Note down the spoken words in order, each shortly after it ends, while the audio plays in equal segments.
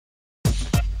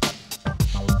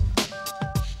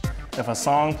If a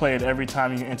song played every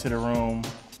time you enter the room,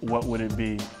 what would it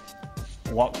be?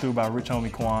 Walk Through by Rich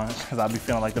Homie Quan, because I be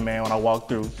feeling like the man when I walk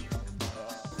through.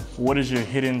 What is your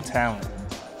hidden talent?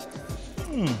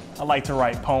 I like to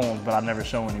write poems, but I never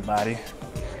show anybody.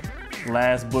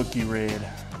 Last book you read?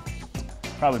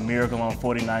 Probably Miracle on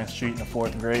 49th Street in the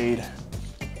 4th grade.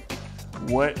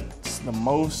 What's the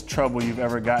most trouble you've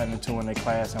ever gotten into in a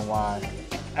class and why?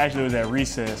 Actually, it was at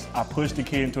recess. I pushed a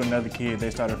kid into another kid, they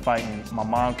started fighting. My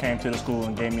mom came to the school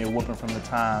and gave me a whooping from the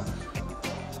time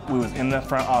we was in the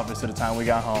front office to the time we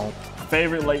got home.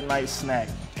 Favorite late night snack?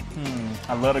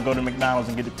 I love to go to McDonald's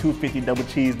and get the $2.50 double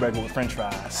cheeseburger with french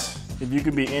fries. If you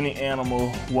could be any animal,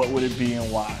 what would it be and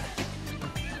why?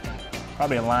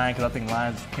 Probably a lion, because I think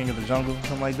lion's king of the jungle,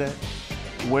 something like that.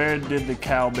 Where did the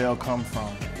cowbell come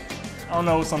from? I don't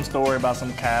know, some story about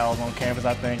some cows on campus,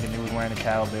 I think, and he was wearing a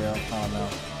cowbell. I don't know.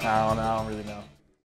 I don't really know.